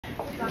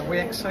Are we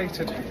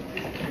excited?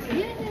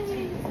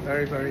 Yay.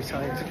 Very, very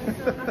tired.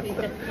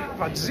 I've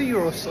had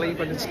zero sleep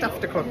and it's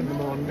 8 o'clock in the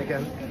morning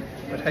again.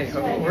 But hey,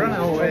 we're on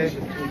our way.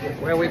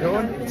 Where are we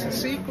going? It's a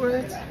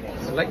secret.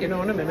 I'll let you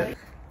know in a minute.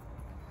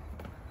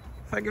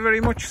 Thank you very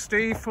much,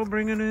 Steve, for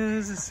bringing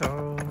us a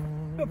song.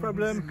 No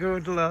problem.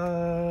 Good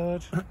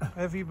lad.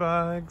 Heavy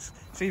bags.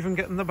 He's even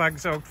getting the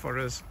bags out for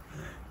us.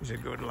 He's a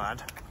good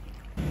lad.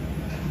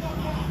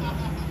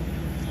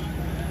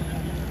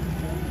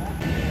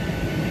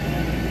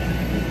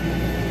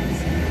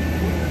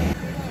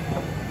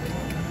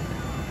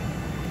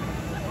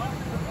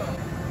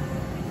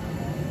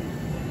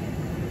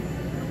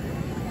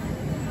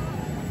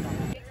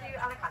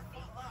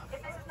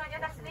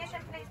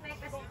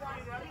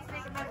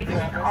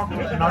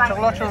 Not a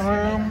lot of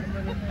room.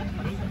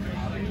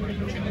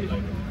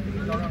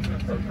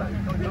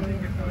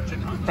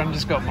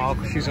 Brenda's got more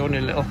because she's only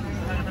little.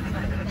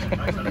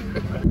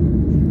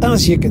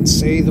 As you can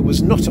see, there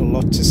was not a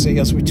lot to see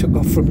as we took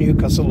off from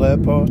Newcastle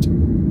Airport.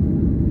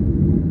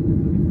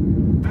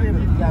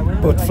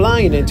 But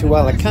flying into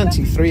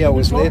Alicante 3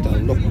 hours later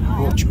looked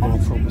much more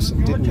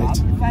promising, didn't it?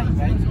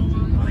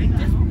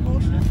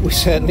 We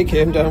certainly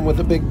came down with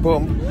a big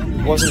bump.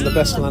 It wasn't the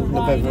best landing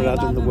I've ever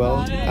had in the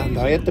world, and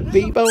I had to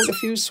beep out a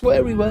few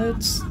sweary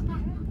words.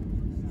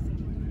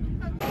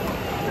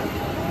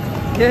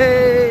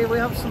 Yay, we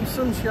have some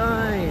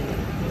sunshine.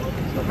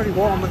 It's not very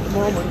warm at the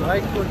moment,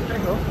 right? But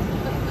hang on.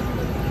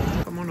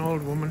 Come on,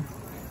 old woman.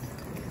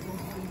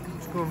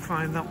 Let's go and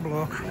find that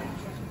bloke.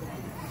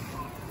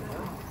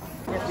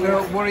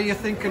 So, what are you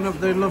thinking of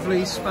the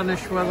lovely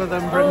Spanish weather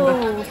then, Brenda?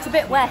 Oh, it's a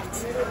bit wet.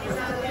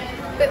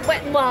 A bit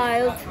wet and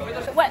wild.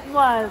 Wet and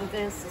wild it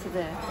is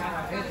today.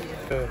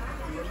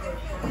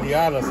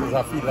 Lianas,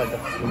 I feel like a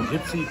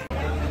gypsy.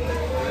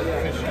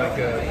 Fish like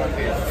a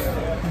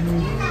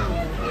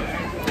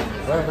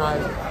very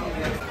nice.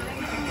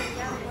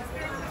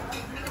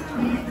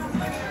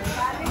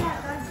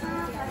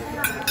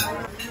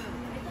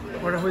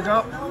 What have we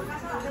got?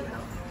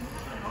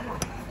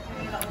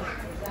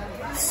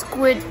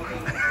 Squid.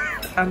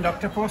 And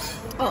octopus.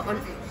 Oh,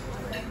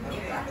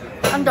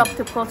 and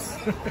octopus.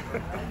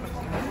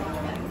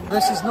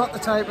 This is not the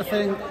type of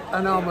thing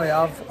I normally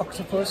have,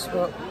 octopus,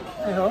 but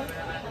you know,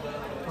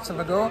 let's have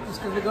a go, let's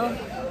give it a go.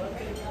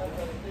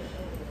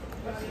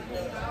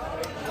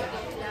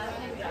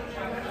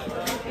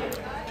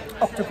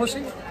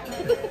 Octopusy.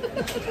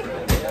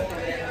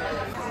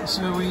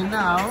 So we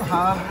now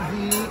have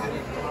the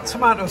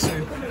tomato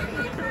soup,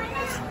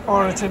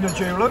 or a tin of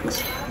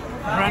Dulux.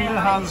 Brenda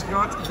has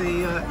got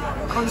the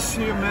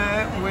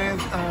consommé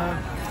with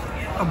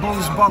a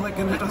bull's bollock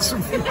in it or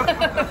something.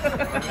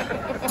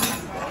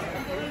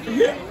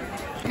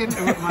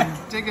 Into it, man,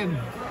 digging.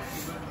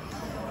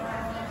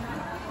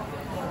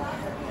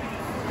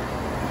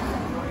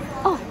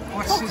 Oh,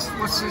 what's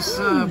this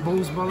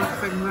bull's bollock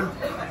thing then?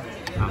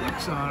 That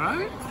looks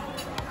alright.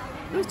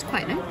 oh, it's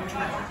quite nice.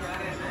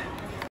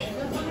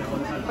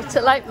 What's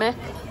it like, Mick?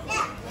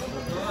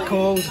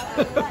 Cold.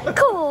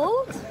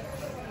 Cold?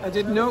 I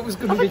didn't know it was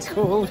going to be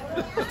cold.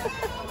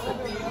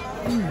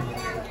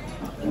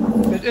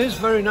 It is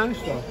very nice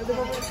though.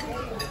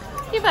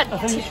 You've had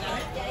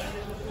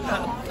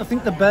I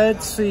think the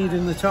bird seed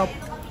in the top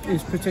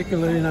is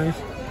particularly nice.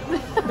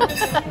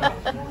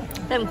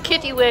 them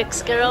kitty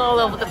wicks get all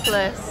over the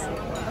place.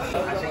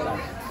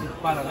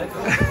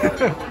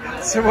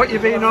 So what you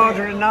been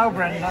ordering now,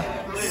 Brenda?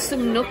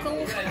 Some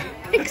knuckles.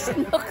 Pig's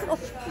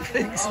knuckles.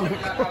 Pig's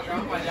knuckle.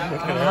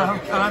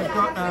 I've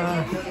got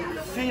a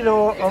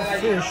filo of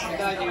fish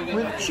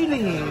with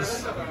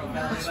chilies.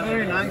 That's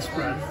very nice,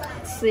 Brenda.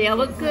 See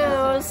how it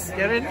goes.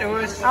 Get into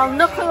it. I'll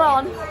knuckle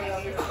on.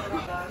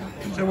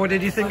 So what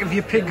did you think of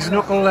your pig's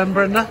knuckle then,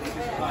 Brenda?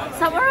 Is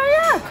that where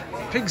I am?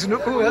 Pig's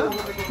knuckle, yeah?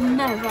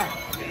 No way.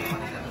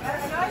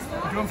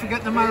 Don't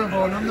forget the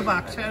marrowbone on the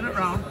back, turn it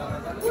round.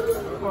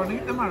 Go on,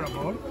 eat the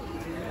marrowbone.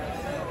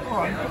 Go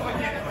on.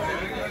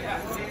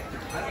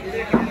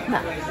 No.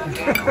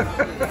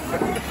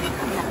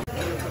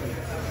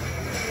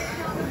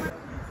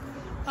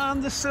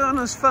 And the sun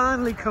has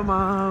finally come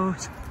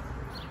out.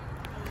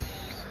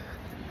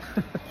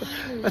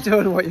 I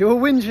don't know what you were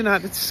whinging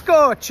at. It's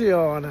scorchy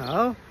on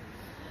now.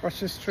 Watch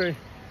this tree.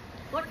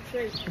 What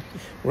tree?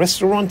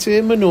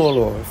 Restaurante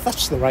Manolo, if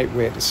that's the right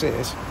way to say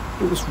it.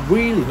 It was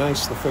really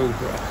nice, the food,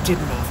 but it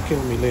didn't half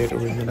kill me later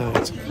in the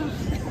night.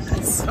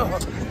 So,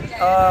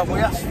 we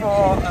asked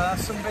for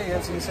some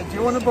beers. He said, do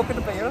you want a bucket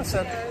of beer? I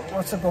said,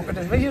 what's a bucket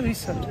of beer? He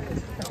said,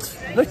 it's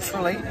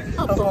literally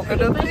a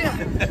bucket of beer.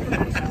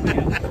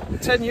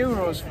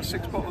 €10 for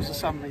 6 bottles of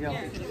San Miguel.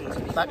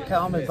 That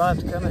can't be bad,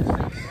 can it?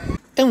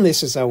 And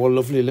this is our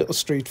lovely little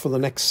street for the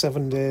next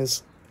 7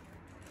 days.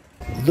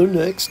 The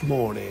next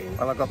morning.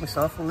 Well, I got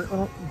myself a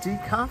little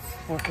decaf,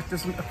 but it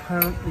doesn't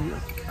apparently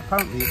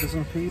it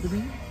doesn't appear to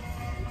be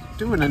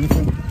doing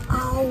anything.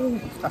 Ow!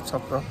 That's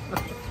up though.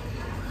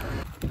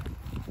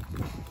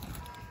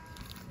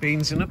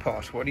 Beans in a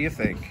pot, what do you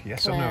think?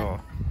 Yes Claire. or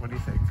no? What do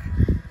you think?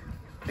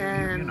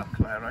 You're not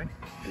Claire, right?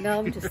 No,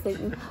 I'm just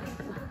thinking.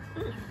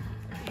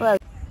 Well,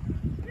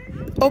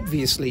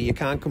 Obviously, you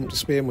can't come to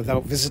Spain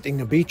without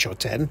visiting a beach or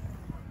 10.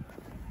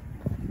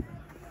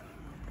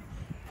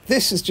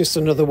 This is just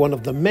another one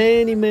of the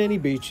many, many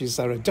beaches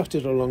that are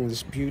dotted along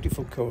this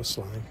beautiful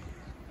coastline.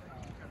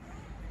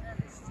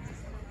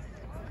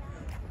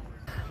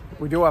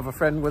 We do have a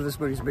friend with us,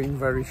 but he's being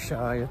very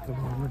shy at the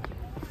moment.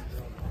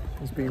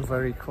 He's being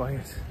very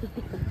quiet.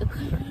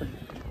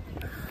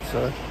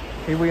 So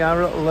here we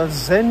are at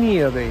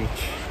Zenia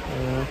beach.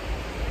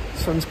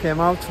 Sun's came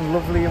out and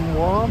lovely and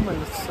warm,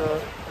 and it's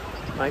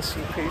nice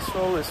and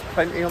peaceful. There's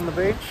plenty on the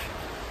beach.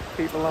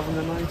 People having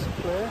a nice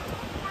play.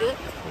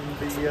 And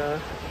the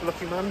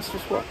lucky man's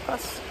just walked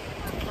past.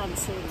 Can't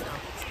see now.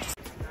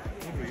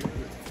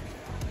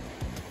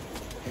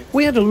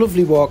 We had a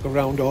lovely walk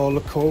around all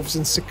the coves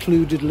and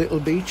secluded little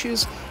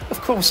beaches. Of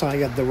course, I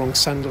had the wrong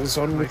sandals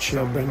on, which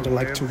Brenda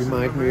liked to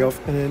remind me of,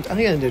 and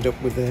I ended up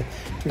with a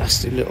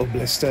nasty little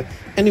blister.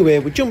 Anyway,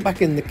 we jumped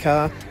back in the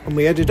car and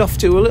we headed off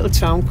to a little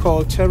town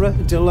called Torre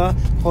de la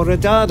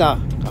Horadada.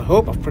 I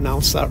hope I've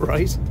pronounced that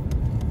right.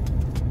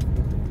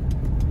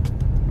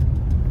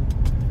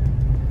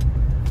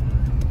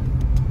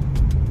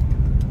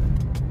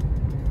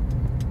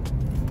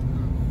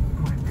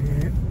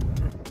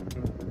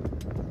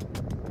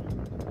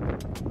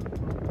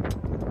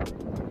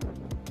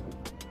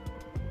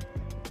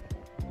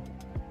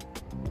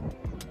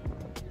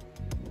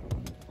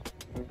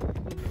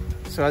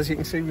 So as you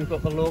can see, we've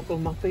got the local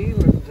map here,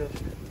 and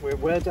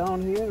we're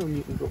down here, and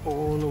you can go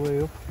all the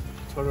way up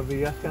to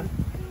Torrevieja.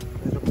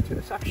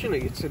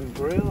 It's in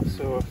Braille,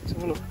 so let's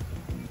have a look.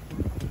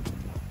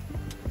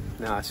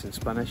 Nah, it's in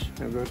Spanish.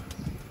 No good.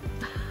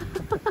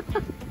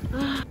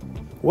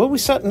 Well, we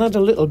sat and had a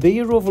little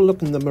beer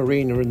overlooking the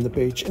marina and the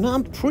beach, and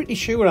I'm pretty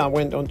sure I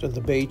went onto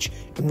the beach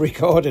and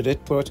recorded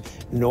it, but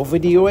no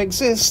video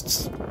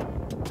exists.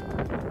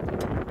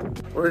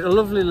 We're at a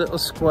lovely little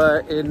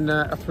square in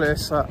a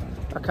place that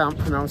I can't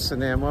pronounce the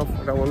name of,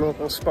 but our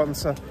local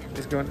sponsor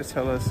is going to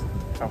tell us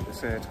how to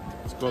say it.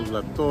 It's called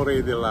La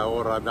Torre de la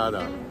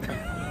Horadada.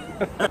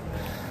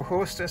 The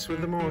hostess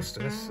with the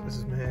mostess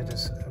has made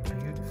us a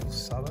beautiful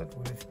salad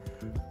with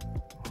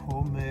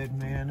homemade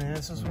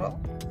mayonnaise as well.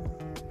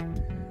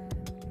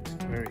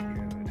 It's very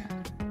good.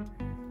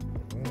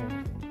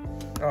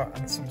 Oh,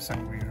 and some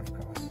sangria, of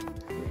course.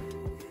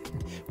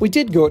 We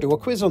did go to a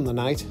quiz on the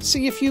night.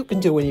 See if you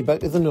can do any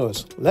better than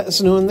us. Let us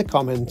know in the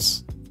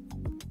comments.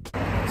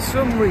 For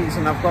some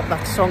reason I've got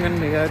that song in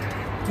my head.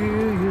 Do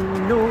you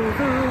know the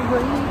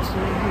way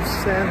to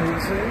San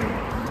Jose?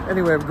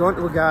 Anyway, we're going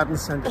to a garden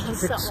centre to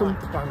pick some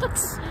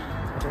plants. I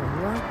don't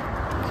know why.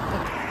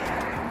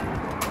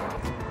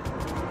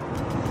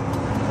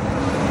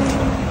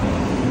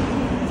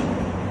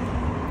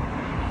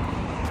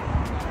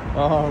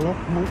 Oh look,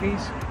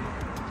 monkeys.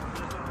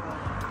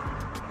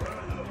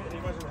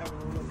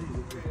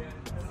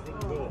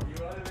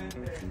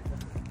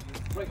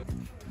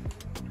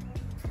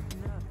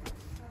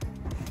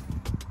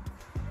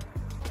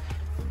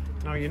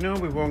 Now you know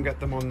we won't get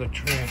them on the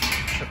train,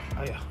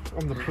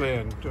 on the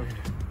plane, don't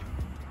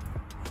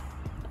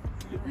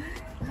we?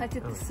 I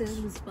did the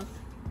same as well.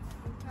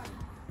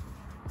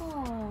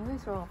 Oh,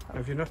 where's Rob?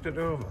 Have you knocked it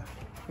over?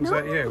 Was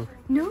that you?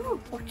 No,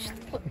 watch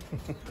that.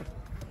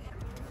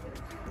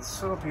 It's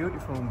so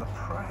beautiful and the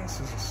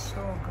prices are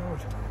so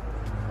good.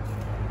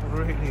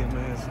 Really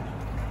amazing.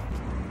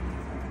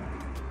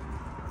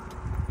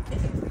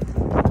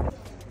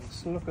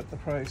 Just look at the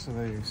price of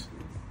these.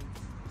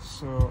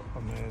 So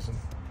amazing.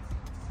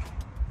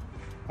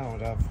 I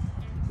would have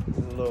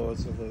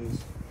loads of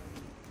these.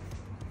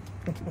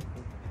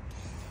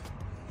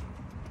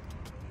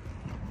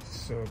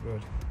 So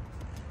good.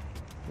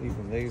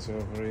 Even these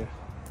over here.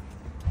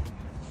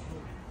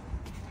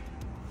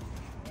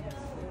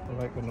 I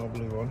like the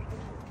knobbly one.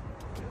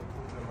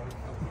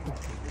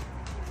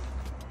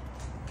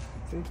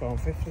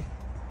 £3.50.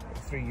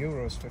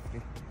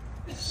 €3.50.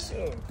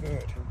 So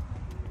good.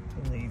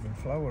 And the even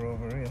flower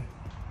over here.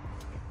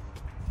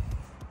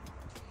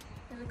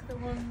 Look at the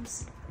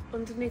ones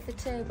underneath the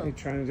table. You're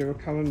trying to do a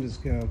Calendars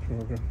Girl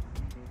programme.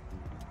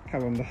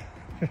 Calendar.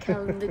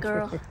 Calendar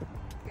girl.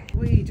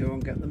 We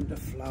don't get them to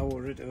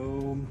flower at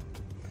home.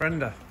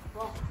 Brenda,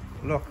 What?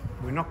 look,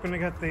 we're not going to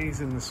get these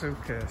in the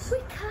suitcase. We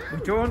can.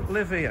 We don't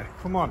live here.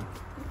 Come on.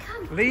 We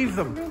can. Leave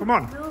them. Come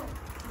on. No, I'll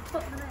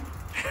put them in.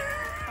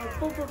 I'll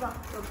bubble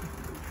wrap them.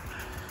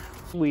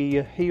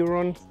 We're here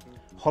on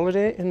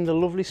holiday in the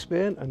lovely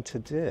Spain, and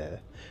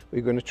today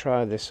we're going to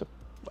try this,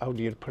 how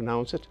do you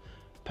pronounce it?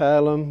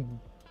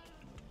 Perlem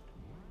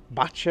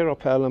Bacher or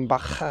Perlem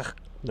Bacher,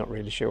 not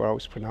really sure how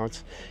it's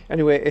pronounced.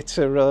 Anyway, it's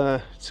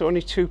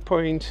only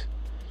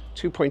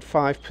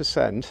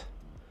 2.5%,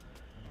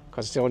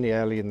 because it's only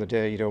early in the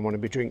day. You don't want to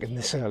be drinking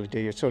this early, do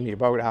you? It's only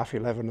about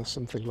 11:30 or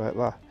something like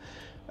that.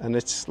 And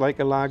it's like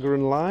a lager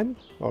and lime,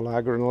 or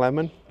lager and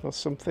lemon or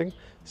something.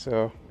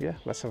 So yeah,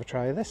 let's have a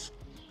try of this.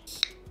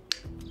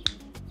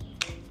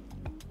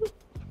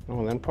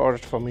 Oh, then pour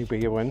it for me,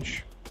 be a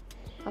wench.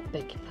 I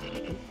beg your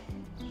pardon.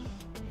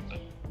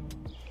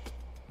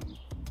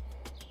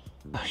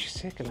 Oh, she's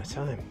taking her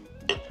time.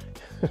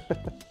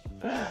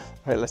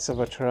 Right, let's have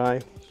a try.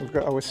 We've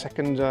got our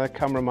second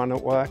cameraman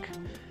at work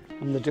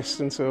in the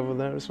distance over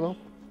there as well.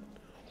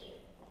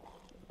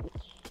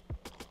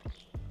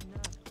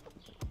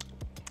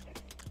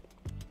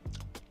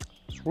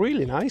 It's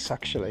really nice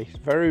actually,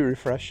 very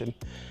refreshing.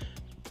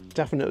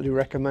 Definitely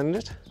recommend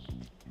it,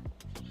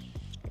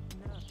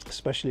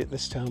 especially at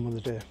this time of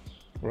the day.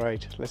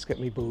 Right, let's get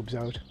me boobs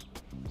out.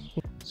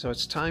 So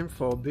it's time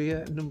for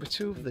beer number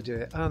 2 of the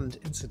day, and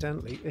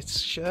incidentally it's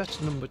shirt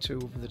number 2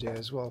 of the day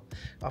as well.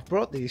 I've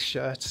brought these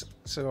shirts,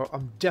 so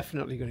I'm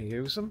definitely going to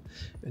use them.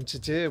 And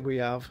today we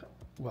have,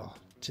 well,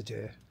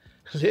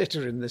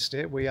 later in this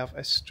day, we have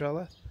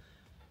Estrella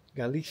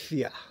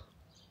Galicia,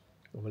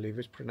 I believe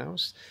it's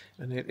pronounced,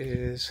 and it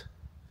is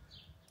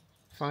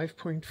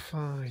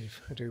 5.5,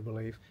 I do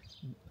believe.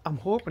 I'm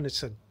hoping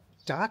it's a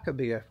darker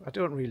beer, I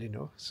don't really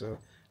know, so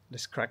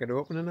let's crack it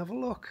open and have a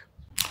look.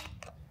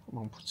 Come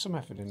on, put some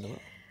effort into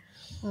it.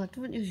 Well, I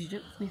don't usually do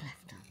it with my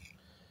left hand.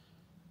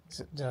 Is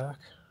it dark?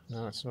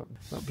 No, it's not.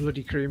 That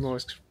bloody Cremo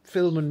is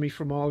filming me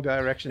from all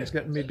directions,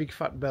 getting me big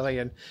fat belly,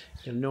 and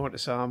you'll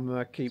notice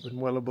I'm keeping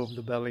well above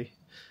the belly.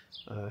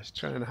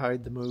 Trying to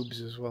hide the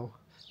moobs as well.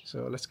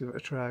 So let's give it a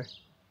try.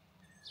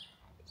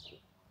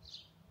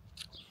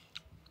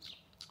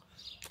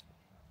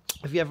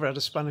 Have you ever had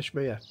a Spanish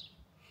beer?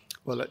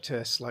 Well, it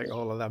tastes like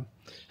all of them.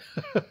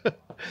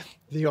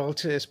 They all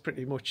taste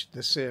pretty much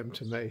the same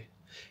to me.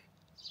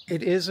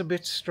 It is a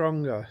bit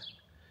stronger.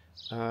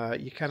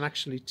 You can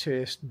actually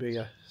taste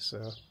beer,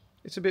 so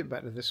it's a bit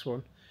better, this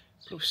one.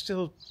 But it was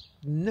still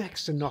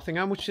next to nothing.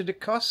 How much did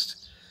it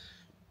cost?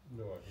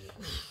 No idea.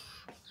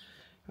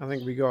 I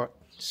think we got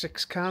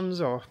 6 cans,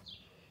 or...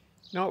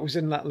 No, it was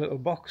in that little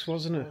box,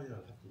 wasn't it? Oh, yeah,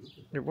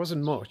 it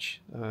wasn't much.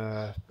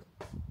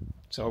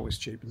 It's always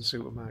cheap in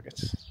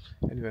supermarkets.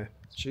 Anyway,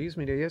 cheers,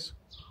 me dears.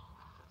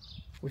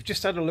 We've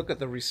just had a look at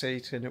the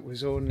receipt, and it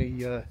was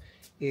only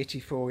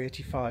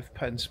 84-85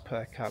 pence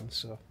per can,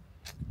 so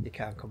you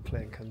can't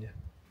complain, can you?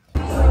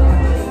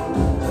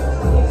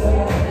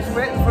 Just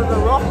waiting for the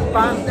rock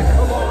band to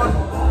come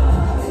on.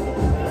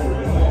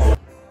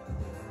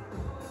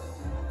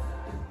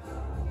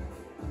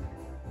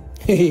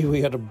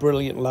 We had a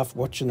brilliant laugh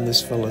watching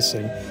this fella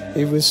sing.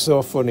 He was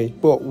so funny,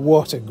 but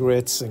what a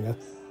great singer.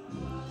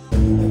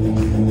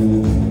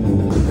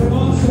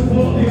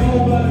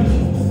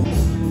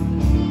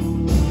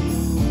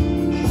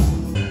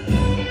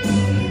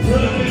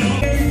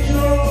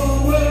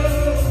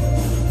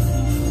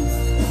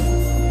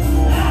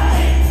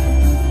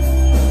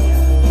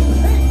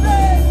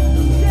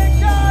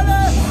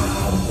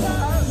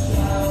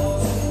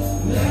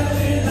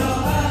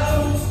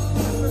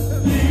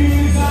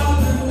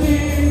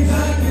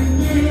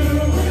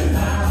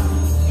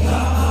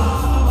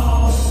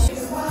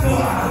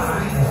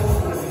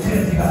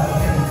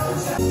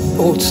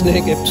 Old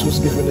Snake Hips was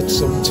giving it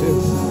some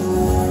too. What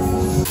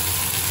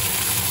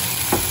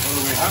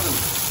are we having?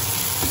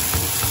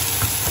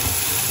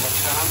 What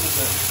time is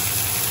it?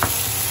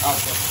 Oh,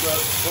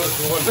 first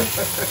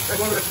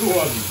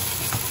one.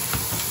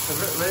 A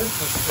bit late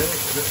for steak,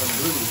 a bit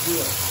unruly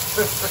here.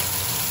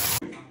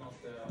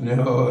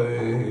 No.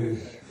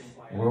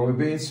 Well, we're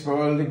being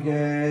spoiled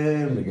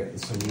again. We're getting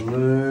some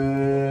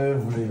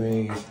lovely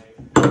meat.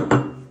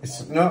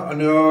 It's not,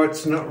 no,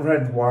 it's not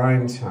red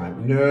wine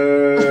time.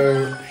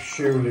 No,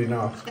 surely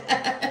not.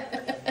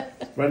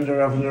 Brenda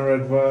having a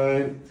red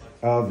wine.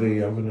 I'll be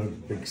having a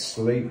big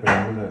sleep in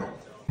a minute.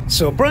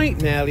 So bright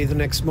and early the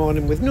next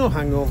morning, with no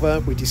hangover,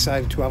 we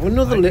decided to have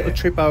another little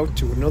trip out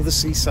to another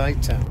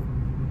seaside town.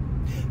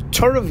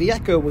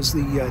 Torrevieja was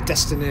the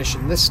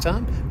destination this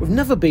time. We've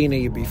never been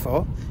here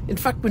before. In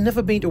fact, we've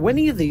never been to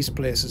any of these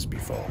places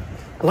before.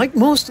 Like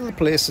most of the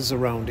places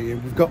around here,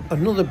 we've got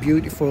another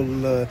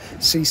beautiful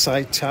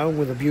seaside town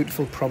with a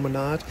beautiful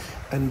promenade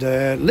and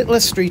a little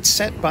street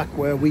set back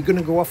where we're going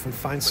to go off and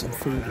find some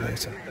food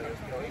later.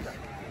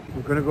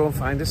 We're going to go and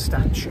find a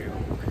statue.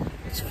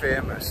 It's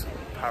famous,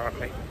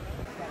 apparently.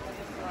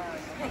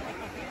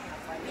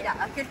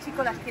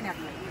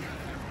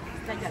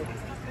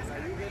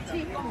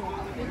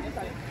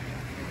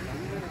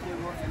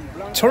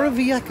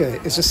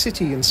 Torrevieja is a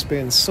city in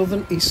Spain's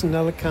southern eastern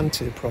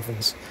Alicante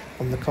province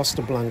on the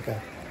Costa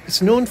Blanca.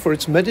 It's known for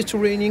its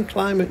Mediterranean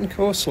climate and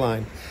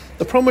coastline.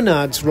 The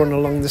promenades run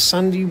along the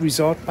sandy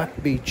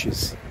resort-backed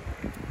beaches.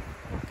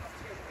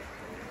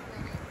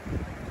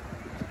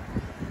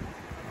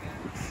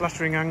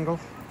 Flattering angle.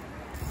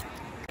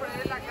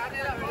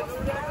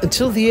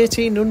 Until the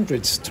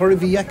 1800s,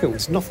 Torrevieja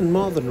was nothing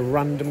more than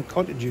random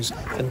cottages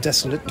and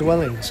desolate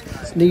dwellings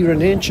near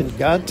an ancient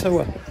guard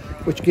tower,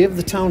 which gave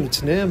the town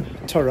its name,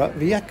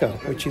 Torrevieja,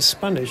 which is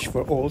Spanish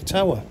for Old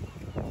Tower.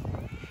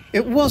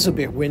 It was a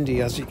bit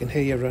windy, as you can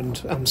hear,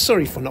 and I'm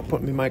sorry for not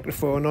putting my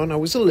microphone on. I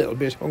was a little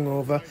bit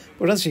hungover,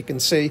 but as you can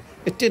see,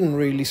 it didn't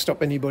really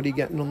stop anybody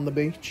getting on the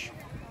beach.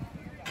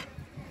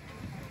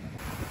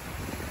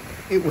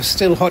 It was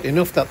still hot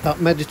enough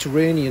that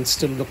Mediterranean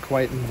still looked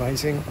quite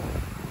inviting.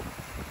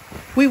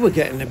 We were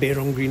getting a bit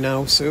hungry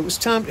now, so it was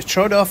time to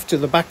trot off to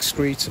the back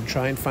streets and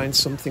try and find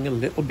something a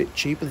little bit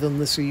cheaper than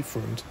the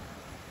seafront.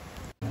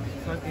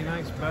 Plenty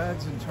nice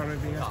birds in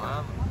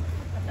Torrevieja.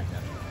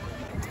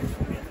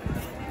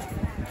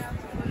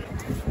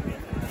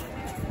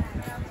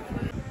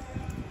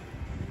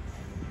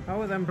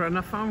 Oh, then, Bren,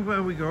 I found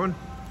where we're going.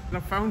 I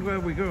found where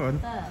we're going.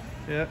 There.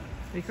 Yeah.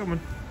 Are you coming?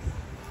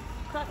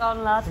 Crack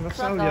on, lad. I'll Crack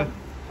sell on. you.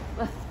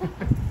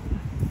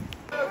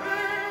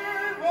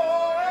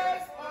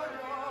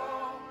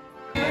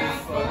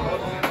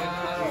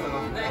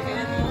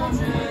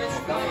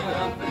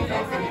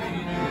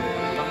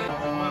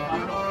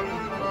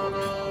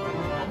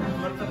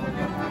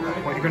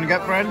 What are you going to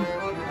get, Bren?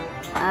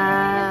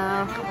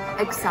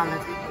 Egg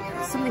salad.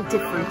 Something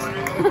different.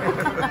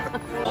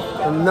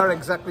 I'm not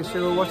exactly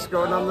sure what's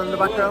going on in the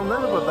background there,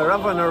 but they're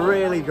having a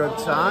really good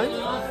time.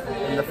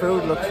 And the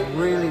food looks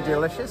really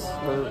delicious.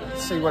 We'll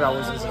see what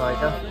ours is like.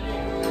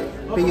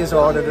 B is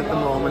ordered at the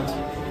moment.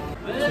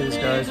 Cheers,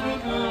 guys.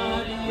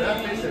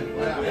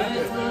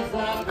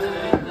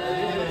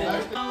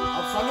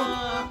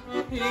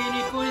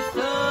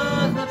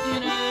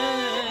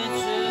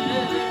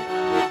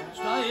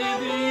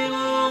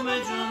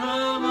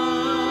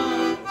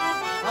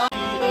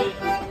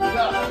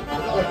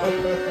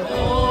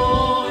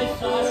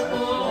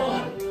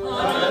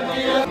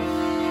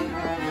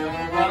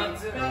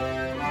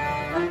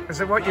 Is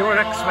it what you were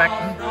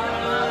expecting?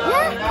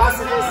 Yeah, of course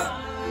it is.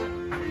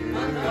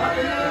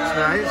 It's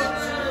nice.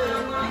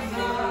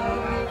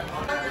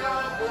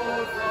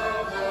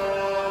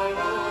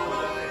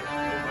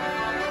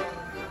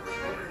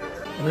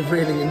 We've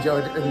really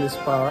enjoyed it in this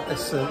bar.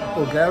 It's a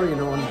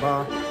Bulgarian-owned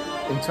bar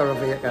in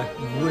Torrevieja.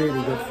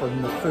 Really good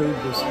fun. The food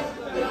was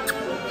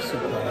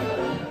superb.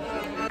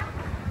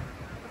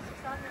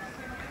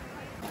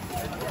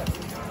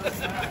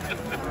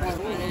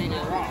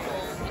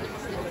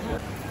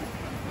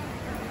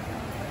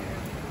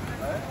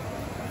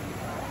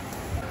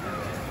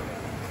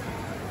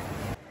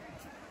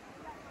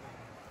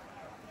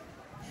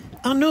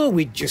 I know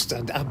we just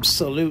had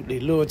absolutely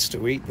loads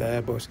to eat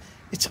there, but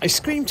it's ice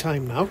cream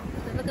time now.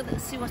 Look at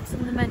that, see what's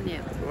in the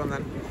menu. Go on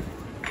then.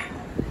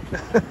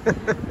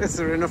 Is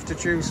there enough to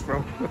choose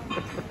from?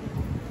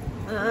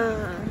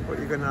 What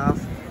are you going to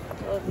have?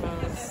 Oh,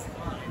 nice.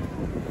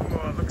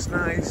 Oh, it looks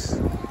nice.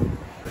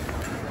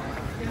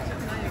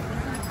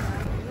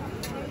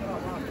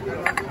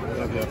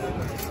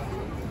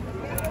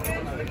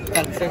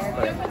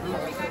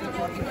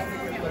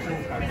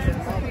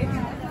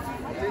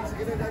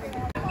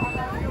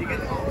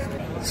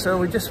 So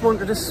we just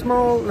wanted a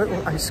small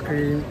little ice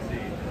cream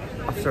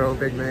after our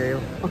big meal.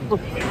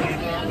 Look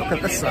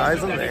at the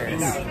size of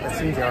this. Let's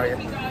enjoy it.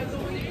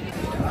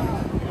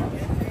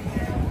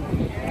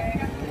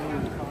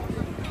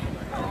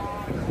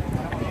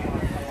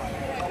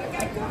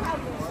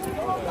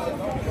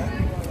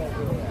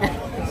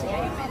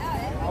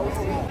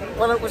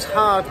 Well, it was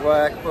hard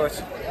work, but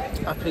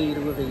happy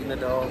to have eaten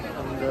it all,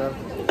 and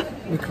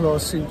my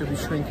clothes seem to be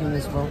shrinking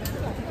as well.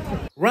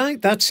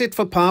 Right, that's it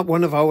for part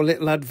 1 of our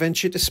little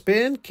adventure to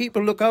Spain. Keep a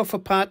lookout for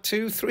part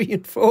 2, 3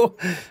 and 4.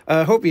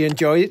 Hope you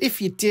enjoyed it.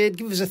 If you did,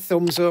 give us a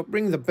thumbs up,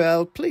 ring the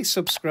bell, please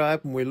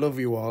subscribe, and we love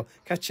you all.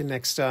 Catch you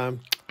next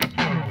time.